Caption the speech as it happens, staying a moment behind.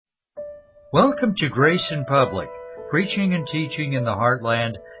Welcome to Grace in Public, preaching and teaching in the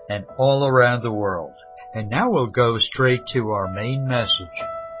heartland and all around the world. And now we'll go straight to our main message.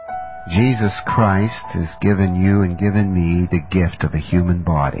 Jesus Christ has given you and given me the gift of a human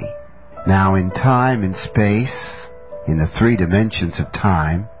body. Now, in time and space, in the three dimensions of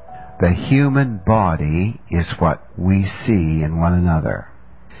time, the human body is what we see in one another.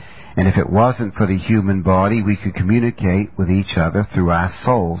 And if it wasn't for the human body, we could communicate with each other through our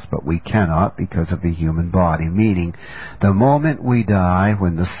souls, but we cannot because of the human body. Meaning, the moment we die,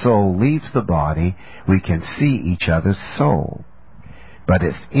 when the soul leaves the body, we can see each other's soul. But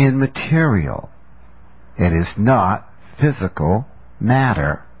it's immaterial. It is not physical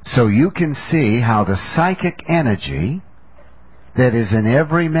matter. So you can see how the psychic energy that is in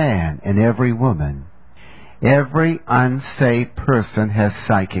every man and every woman, every unsaved person has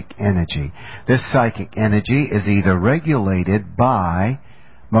psychic energy. This psychic energy is either regulated by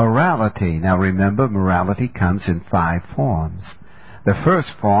morality. Now remember, morality comes in 5 forms. The first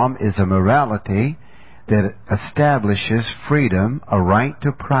form is a morality that establishes freedom, a right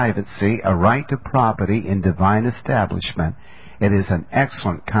to privacy, a right to property in divine establishment. It is an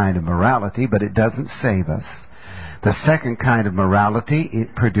excellent kind of morality, but it doesn't save us. The second kind of morality,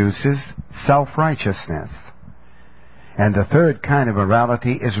 it produces self-righteousness. And the third kind of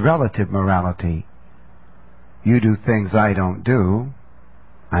morality is relative morality. You do things I don't do.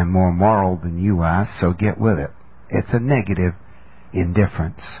 I'm more moral than you are, so get with it. It's a negative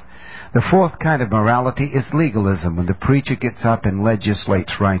indifference. The fourth kind of morality is legalism, when the preacher gets up and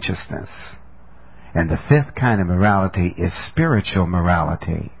legislates righteousness. And the fifth kind of morality is spiritual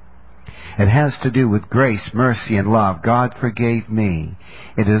morality. It has to do with grace, mercy, and love. God forgave me.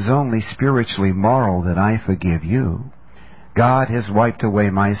 It is only spiritually moral that I forgive you. God has wiped away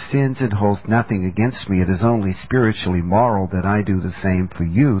my sins and holds nothing against me. It is only spiritually moral that I do the same for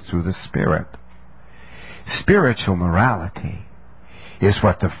you through the Spirit. Spiritual morality is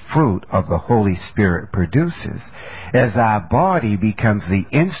what the fruit of the Holy Spirit produces, as our body becomes the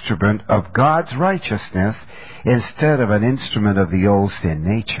instrument of God's righteousness instead of an instrument of the old sin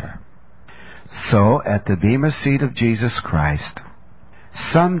nature. So, at the Bema Seat of Jesus Christ,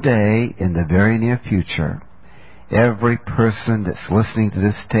 someday in the very near future, every person that's listening to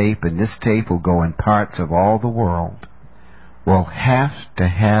this tape, and this tape will go in parts of all the world, will have to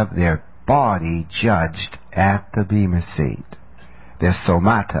have their body judged at the Bema Seat. Their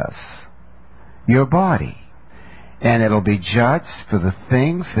somatas, your body. And it'll be judged for the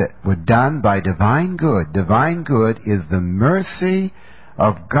things that were done by divine good. Divine good is the mercy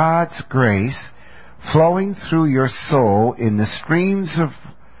of God's grace flowing through your soul in the streams of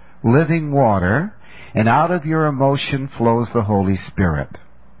living water, and out of your emotion flows the Holy Spirit.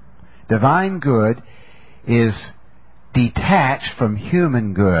 Divine good is detached from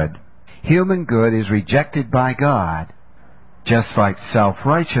human good. Human good is rejected by God, just like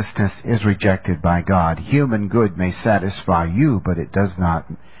self-righteousness is rejected by God. Human good may satisfy you, but it does not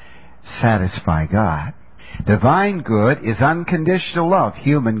satisfy God. Divine good is unconditional love.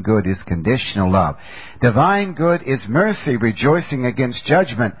 Human good is conditional love. Divine good is mercy, rejoicing against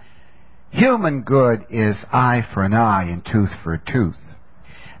judgment. Human good is eye for an eye and tooth for a tooth.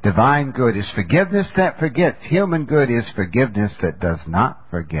 Divine good is forgiveness that forgets. Human good is forgiveness that does not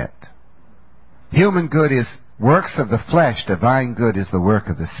forget. Human good is works of the flesh. Divine good is the work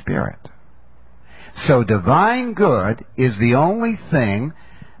of the Spirit. So divine good is the only thing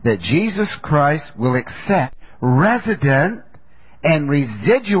that Jesus Christ will accept resident and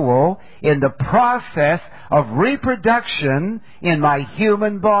residual in the process of reproduction in my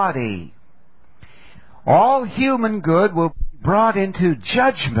human body. All human good will be brought into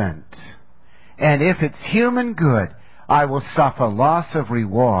judgment. And if it's human good, I will suffer loss of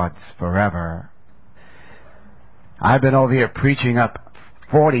rewards forever. I've been over here preaching up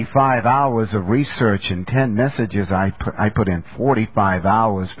 45 hours of research and 10 messages. I put in 45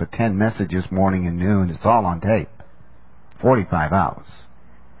 hours for 10 messages morning and noon. It's all on tape. 45 hours.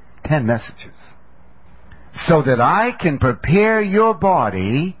 10 messages. So that I can prepare your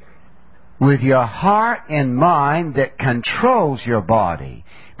body with your heart and mind that controls your body.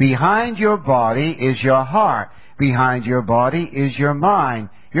 Behind your body is your heart. Behind your body is your mind,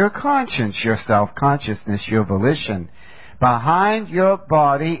 your conscience, your self-consciousness, your volition. Behind your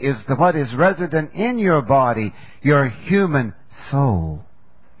body is what is resident in your body, your human soul.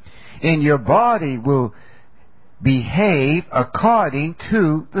 And your body will behave according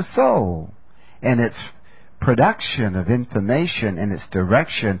to the soul and its production of information and its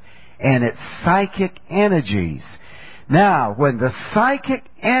direction and its psychic energies. Now, when the psychic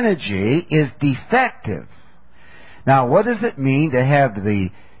energy is defective, now what does it mean to have the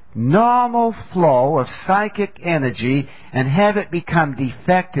normal flow of psychic energy and have it become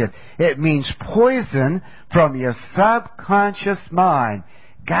defective. It means poison from your subconscious mind.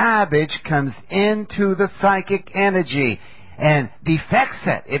 Garbage comes into the psychic energy and defects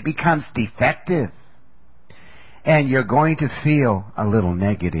it. It becomes defective. And you're going to feel a little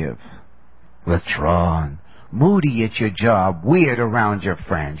negative, withdrawn, moody at your job, weird around your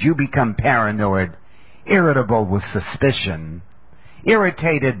friends. You become paranoid, irritable with suspicion,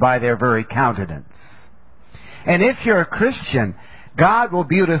 irritated by their very countenance. And if you're a Christian, God will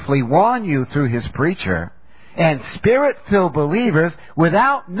beautifully warn you through His preacher, and Spirit-filled believers,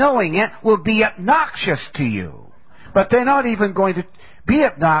 without knowing it, will be obnoxious to you. But they're not even going to be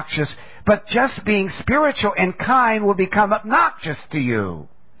obnoxious, but just being spiritual and kind will become obnoxious to you.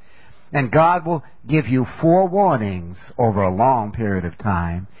 And God will give you forewarnings over a long period of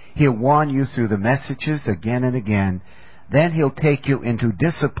time. He'll warn you through the messages again and again. Then He'll take you into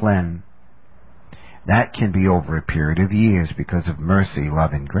discipline. That can be over a period of years because of mercy,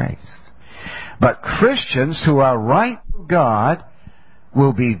 love, and grace. But Christians who are right with God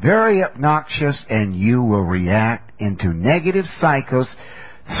will be very obnoxious, and you will react into negative cycles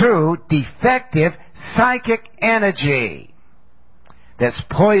through defective psychic energy that's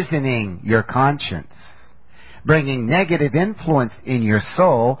poisoning your conscience, bringing negative influence in your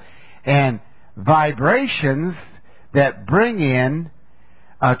soul, and vibrations that bring in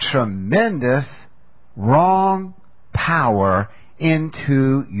a tremendous wrong power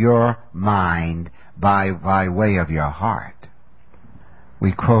into your mind by way of your heart.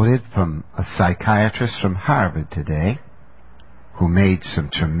 We quoted from a psychiatrist from Harvard today who made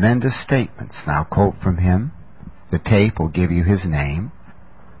some tremendous statements. Now, quote from him. The tape will give you his name.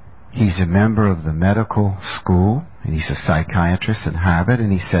 He's a member of the medical school, and he's a psychiatrist at Harvard,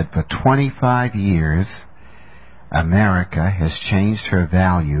 and he said, for 25 years, America has changed her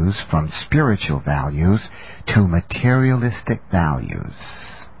values from spiritual values to materialistic values.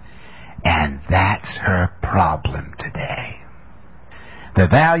 And that's her problem today. The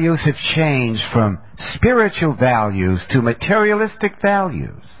values have changed from spiritual values to materialistic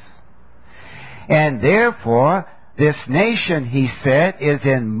values. And therefore, this nation, he said, is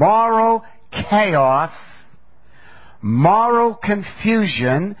in moral chaos, moral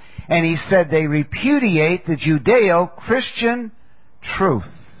confusion, and he said they repudiate the Judeo-Christian truth.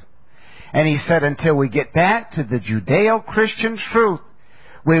 And he said until we get back to the Judeo-Christian truth,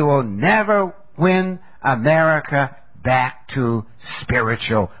 we will never win America back to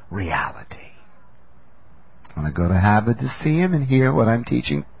spiritual reality. I want to go to Harvard to see him and hear what I'm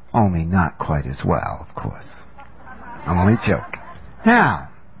teaching, only not quite as well, of course. I'm only joking. Now,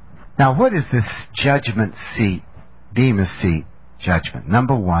 what is this judgment seat, Bema seat judgment?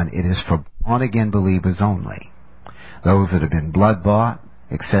 Number one, it is for born-again believers only. Those that have been blood-bought,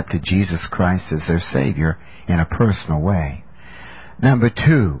 accepted Jesus Christ as their Savior in a personal way. Number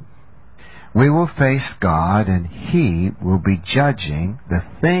two, we will face God and He will be judging the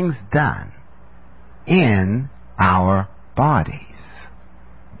things done in our bodies.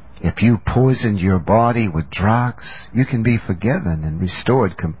 If you poisoned your body with drugs, you can be forgiven and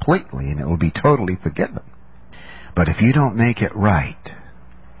restored completely, and it will be totally forgiven. But if you don't make it right,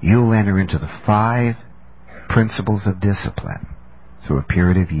 you'll enter into the 5 principles of discipline through a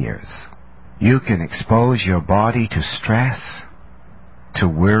period of years. You can expose your body to stress, to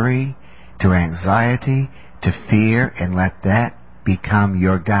worry, to anxiety, to fear, and let that become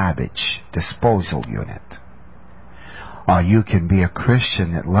your garbage disposal unit. Or you can be a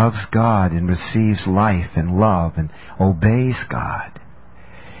Christian that loves God and receives life and love and obeys God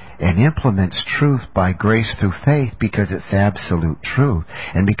and implements truth by grace through faith because it's absolute truth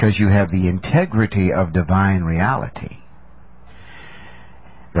and because you have the integrity of divine reality.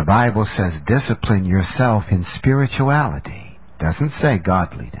 The Bible says discipline yourself in spirituality. It doesn't say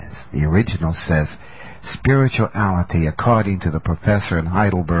godliness. The original says spirituality according to the professor in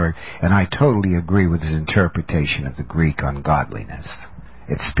Heidelberg, and I totally agree with his interpretation of the Greek on godliness.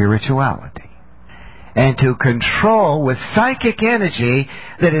 It's spirituality. And to control with psychic energy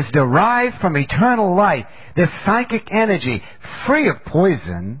that is derived from eternal life, this psychic energy free of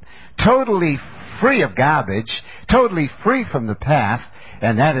poison, totally free of garbage, totally free from the past,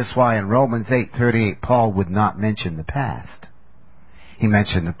 and that is why in Romans 8:38 Paul would not mention the past. He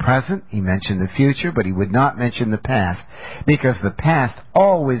mentioned the present, he mentioned the future, but he would not mention the past, because the past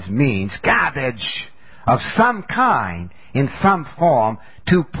always means garbage of some kind, in some form,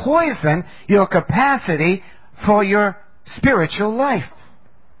 to poison your capacity for your spiritual life.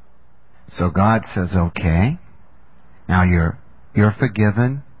 So God says, okay, now you're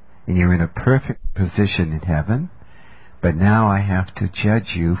forgiven, and you're in a perfect position in heaven, But now I have to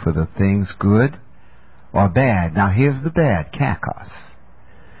judge you for the things good or bad. Now here's the bad, kakos.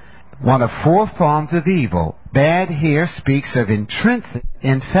 One of four forms of evil. Bad here speaks of intrinsic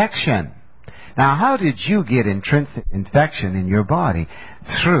infection. Now how did you get intrinsic infection in your body?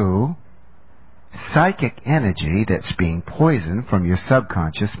 Through psychic energy that's being poisoned from your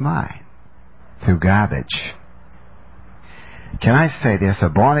subconscious mind. Through garbage. Can I say this? A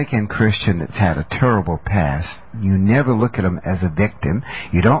born-again Christian that's had a terrible past, you never look at him as a victim.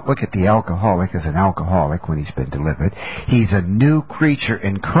 You don't look at the alcoholic as an alcoholic when he's been delivered. He's a new creature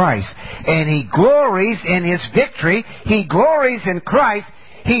in Christ, and he glories in his victory. He glories in Christ.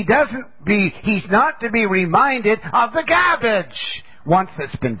 He's not to be reminded of the garbage once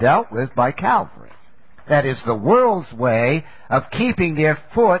it's been dealt with by Calvary. That is the world's way of keeping their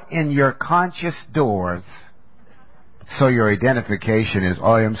foot in your conscious doors. So your identification is,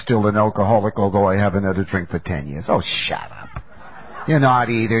 I am still an alcoholic, although I haven't had a drink for 10 years. Oh, shut up. You're not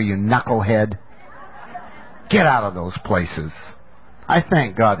either, you knucklehead. Get out of those places. I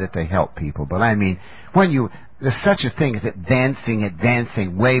thank God that they help people, but I mean, there's such a thing as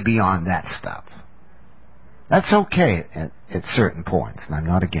advancing way beyond that stuff. That's okay at certain points, and I'm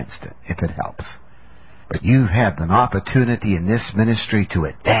not against it, if it helps. But you have an opportunity in this ministry to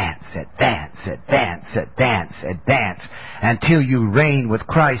advance until you reign with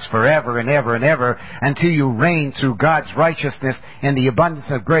Christ forever and ever and ever, until you reign through God's righteousness and the abundance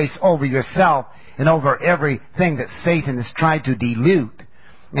of grace over yourself and over everything that Satan has tried to dilute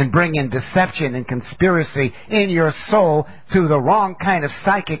and bring in deception and conspiracy in your soul through the wrong kind of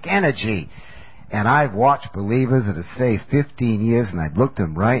psychic energy. And I've watched believers that have saved 15 years, and I've looked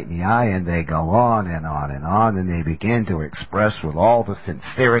them right in the eye, and they go on and on and on, and they begin to express with all the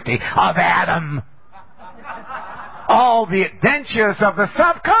sincerity of Adam all the adventures of the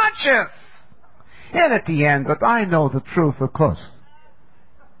subconscious. And at the end, but I know the truth, of course.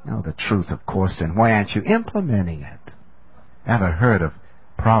 Know the truth, of course, and why aren't you implementing it? Ever heard of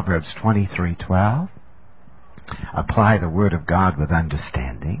Proverbs 23:12? Apply the Word of God with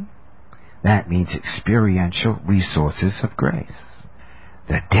understanding. That means experiential resources of grace.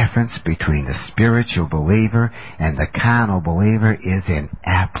 The difference between the spiritual believer and the carnal believer is in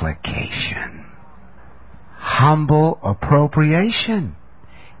application. Humble appropriation.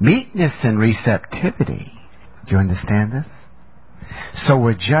 Meekness and receptivity. Do you understand this? So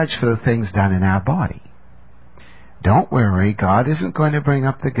we're judged for the things done in our body. Don't worry, God isn't going to bring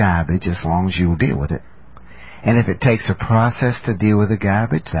up the garbage as long as you'll deal with it. And if it takes a process to deal with the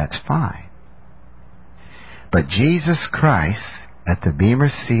garbage, that's fine. But Jesus Christ, at the Bema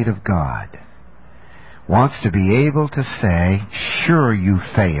seat of God, wants to be able to say, sure you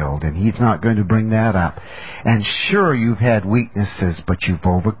failed, and He's not going to bring that up. And sure you've had weaknesses, but you've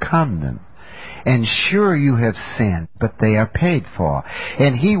overcome them. And sure you have sinned, but they are paid for.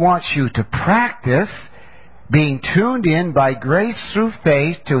 And He wants you to practice being tuned in by grace through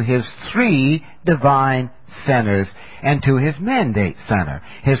faith to His three divine centers and to His mandate center.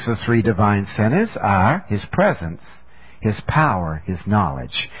 The three divine centers are His presence, His power, His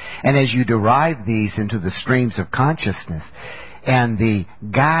knowledge. And as you derive these into the streams of consciousness, and the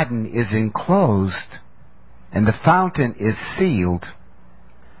garden is enclosed, and the fountain is sealed,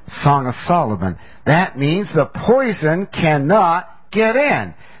 Song of Solomon, that means the poison cannot get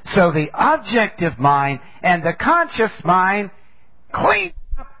in. So the objective mind and the conscious mind clean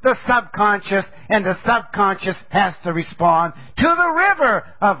up the subconscious, and the subconscious has to respond to the river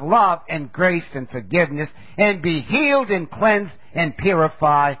of love and grace and forgiveness and be healed and cleansed and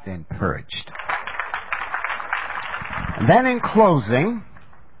purified and purged. And then in closing,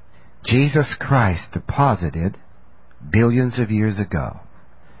 Jesus Christ deposited billions of years ago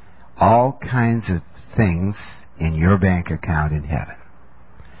all kinds of things in your bank account in heaven.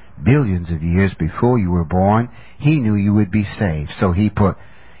 Billions of years before you were born, He knew you would be saved. So He put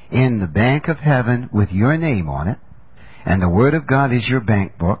in the bank of heaven with your name on it, and the Word of God is your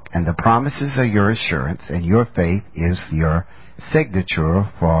bank book, and the promises are your assurance, and your faith is your signature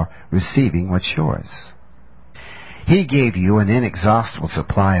for receiving what's yours. He gave you an inexhaustible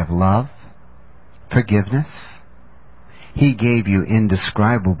supply of love, forgiveness. He gave you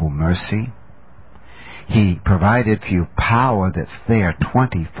indescribable mercy. He provided for you power that's there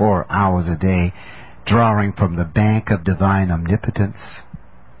 24 hours a day, drawing from the bank of divine omnipotence.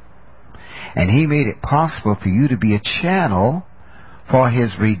 And He made it possible for you to be a channel for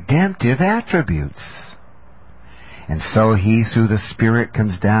His redemptive attributes. And so He, through the Spirit,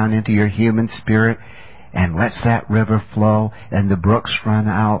 comes down into your human spirit and lets that river flow, and the brooks run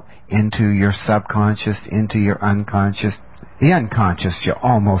out into your subconscious, into your unconscious, The unconscious, you're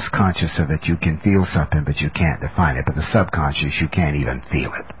almost conscious of it. You can feel something, but you can't define it. But the subconscious, you can't even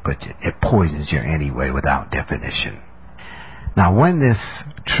feel it. But it poisons you anyway without definition. Now, when this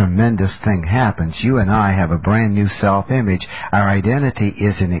tremendous thing happens, you and I have a brand new self-image. Our identity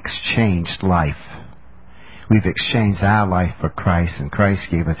is an exchanged life. We've exchanged our life for Christ, and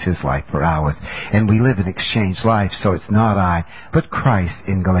Christ gave us His life for ours. And we live an exchanged life, so it's not I, but Christ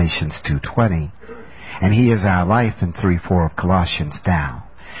in Galatians 2:20. And He is our life in 3:4 of Colossians now.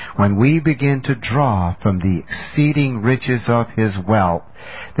 When we begin to draw from the exceeding riches of His wealth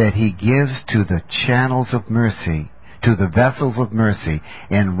that He gives to the channels of mercy, to the vessels of mercy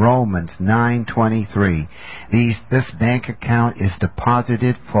in Romans 9:23. This bank account is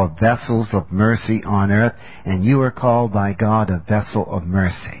deposited for vessels of mercy on earth, and you are called by God a vessel of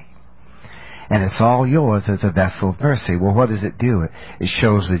mercy. And it's all yours as a vessel of mercy. Well, what does it do? It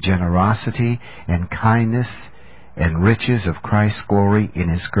shows the generosity and kindness and riches of Christ's glory in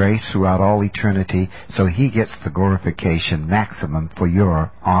His grace throughout all eternity, so He gets the glorification maximum for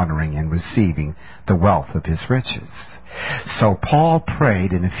your honoring and receiving the wealth of His riches. So Paul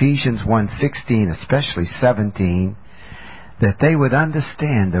prayed in Ephesians 1:16, especially 17, that they would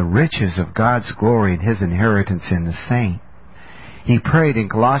understand the riches of God's glory and His inheritance in the saints. He prayed in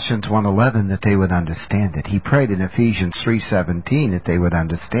Colossians 1:11 that they would understand it. He prayed in Ephesians 3:17 that they would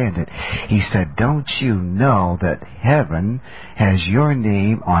understand it. He said, don't you know that heaven has your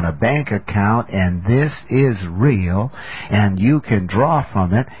name on a bank account, and this is real, and you can draw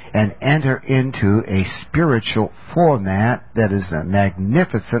from it and enter into a spiritual format that is a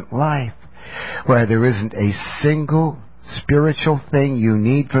magnificent life, where there isn't a single spiritual thing you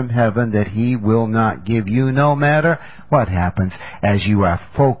need from heaven that He will not give you, no matter what happens, as you are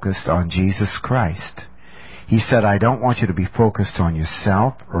focused on Jesus Christ. He said, I don't want you to be focused on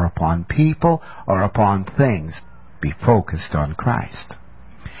yourself or upon people or upon things. Be focused on Christ.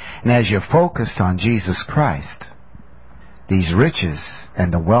 And as you're focused on Jesus Christ, these riches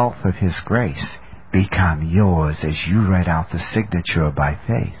and the wealth of His grace become yours as you write out the signature by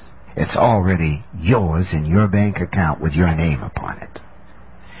faith. It's already yours in your bank account with your name upon it.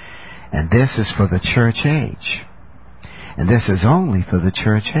 And this is for the church age. And this is only for the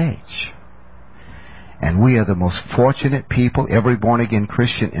church age. And we are the most fortunate people. Every born-again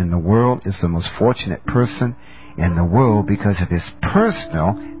Christian in the world is the most fortunate person in the world because of his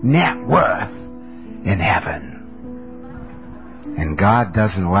personal net worth in heaven. And God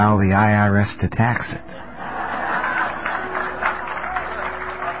doesn't allow the IRS to tax it.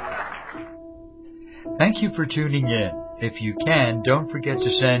 Thank you for tuning in. If you can, don't forget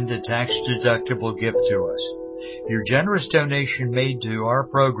to send a tax-deductible gift to us. Your generous donation made to our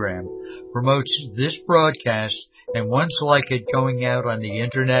program promotes this broadcast and ones like it going out on the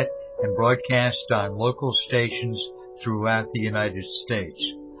Internet and broadcast on local stations throughout the United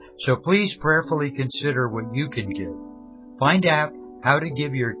States. So please prayerfully consider what you can give. Find out how to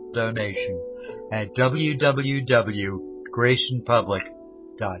give your donation at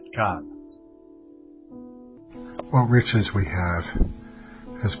www.graceandpublic.com. What riches we have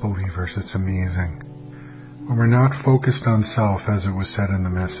as believers. It's amazing. When we're not focused on self, as it was said in the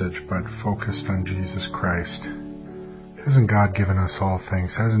message, but focused on Jesus Christ. Hasn't God given us all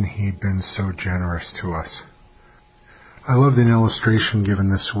things? Hasn't He been so generous to us? I loved an illustration given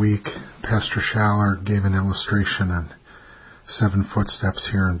this week. Pastor Schaller gave an illustration on 7 Footsteps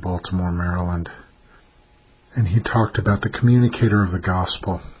here in Baltimore, Maryland. And he talked about the communicator of the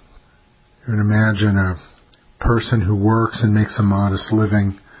gospel. You can imagine a person who works and makes a modest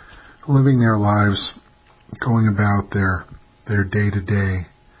living their lives, going about their day to day,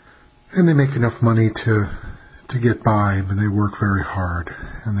 and they make enough money to get by, but they work very hard,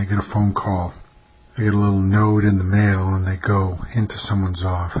 and they get a phone call, they get a little note in the mail, and they go into someone's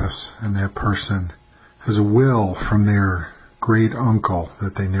office, and that person has a will from their great uncle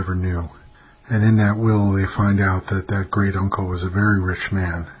that they never knew, and in that will they find out that great uncle was a very rich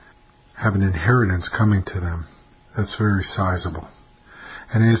man, have an inheritance coming to them that's very sizable.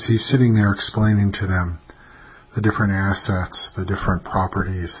 And as he's sitting there explaining to them the different assets, the different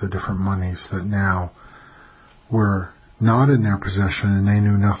properties, the different monies that now were not in their possession and they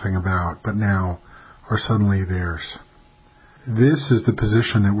knew nothing about, but now are suddenly theirs. This is the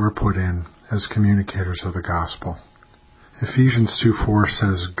position that we're put in as communicators of the gospel. Ephesians 2:4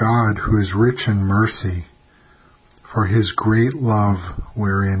 says, God, who is rich in mercy, for His great love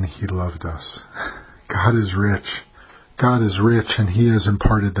wherein He loved us. God is rich. God is rich, and He has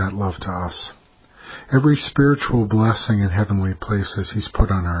imparted that love to us. Every spiritual blessing in heavenly places He's put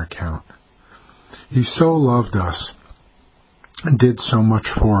on our account. He so loved us and did so much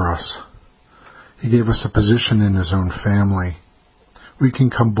for us. He gave us a position in His own family. We can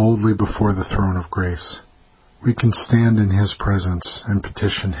come boldly before the throne of grace. We can stand in His presence and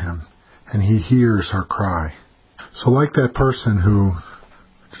petition Him, and He hears our cry. So like that person who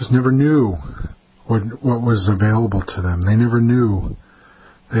just never knew what was available to them. They never knew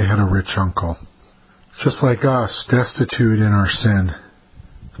they had a rich uncle. Just like us, destitute in our sin,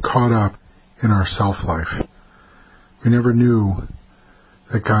 caught up in our self-life. We never knew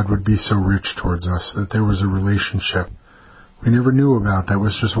that God would be so rich towards us, that there was a relationship we never knew about that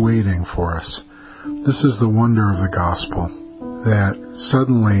was just waiting for us. This is the wonder of the gospel, that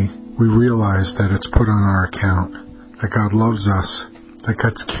suddenly we realize that it's put on our account, that God loves us, that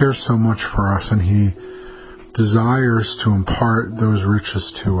God cares so much for us, and He desires to impart those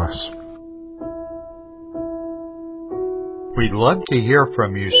riches to us. We'd love to hear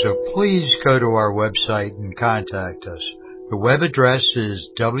from you, so please go to our website and contact us. The web address is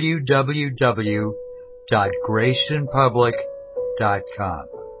www.graceinpublic.com.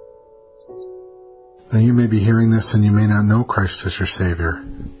 Now you may be hearing this and you may not know Christ as your Savior.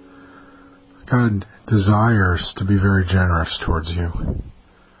 God desires to be very generous towards you.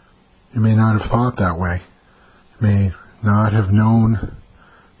 You may not have thought that way. You may not have known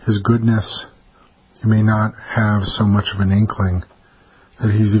His goodness. You may not have so much of an inkling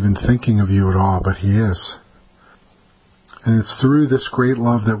that He's even thinking of you at all, but He is. And it's through this great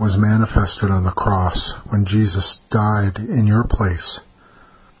love that was manifested on the cross when Jesus died in your place.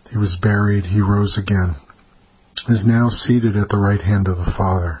 He was buried, He rose again, is now seated at the right hand of the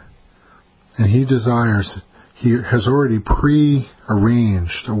Father. And He desires, He has already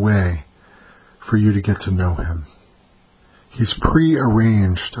pre-arranged a way for you to get to know Him. He's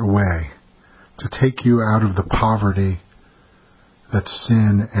pre-arranged a way to take you out of the poverty that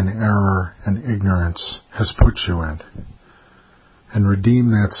sin and error and ignorance has put you in, and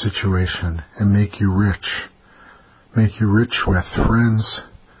redeem that situation and make you rich with friends,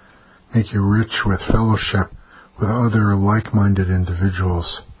 make you rich with fellowship with other like-minded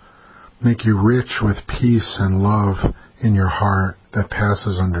individuals, make you rich with peace and love in your heart that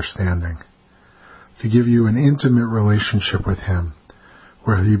passes understanding, to give you an intimate relationship with Him,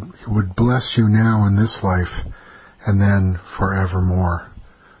 where He would bless you now in this life and then forevermore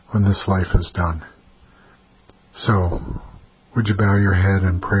when this life is done. So, would you bow your head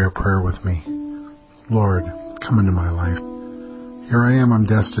and pray a prayer with me? Lord, come into my life. Here I am, I'm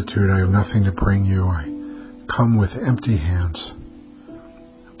destitute, I have nothing to bring you. I come with empty hands.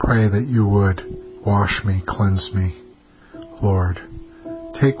 Pray that you would wash me, cleanse me. Lord,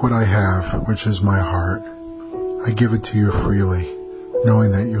 take what I have, which is my heart. I give it to you freely,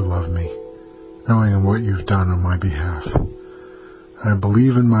 knowing that you love me, knowing what you've done on my behalf. I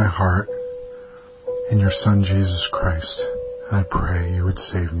believe in my heart in your Son, Jesus Christ, and I pray you would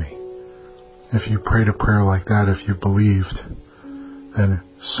save me. If you prayed a prayer like that, if you believed, then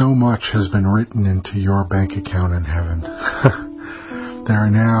so much has been written into your bank account in heaven. There are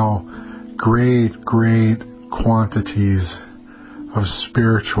now great quantities of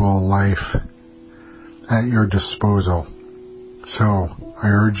spiritual life at your disposal. So I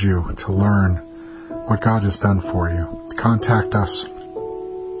urge you to learn what God has done for you. Contact us.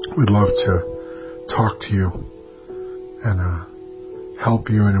 We'd love to talk to you and help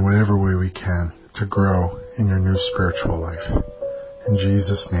you in whatever way we can to grow in your new spiritual life. In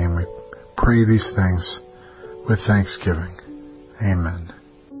Jesus' name we pray these things with thanksgiving. Amen.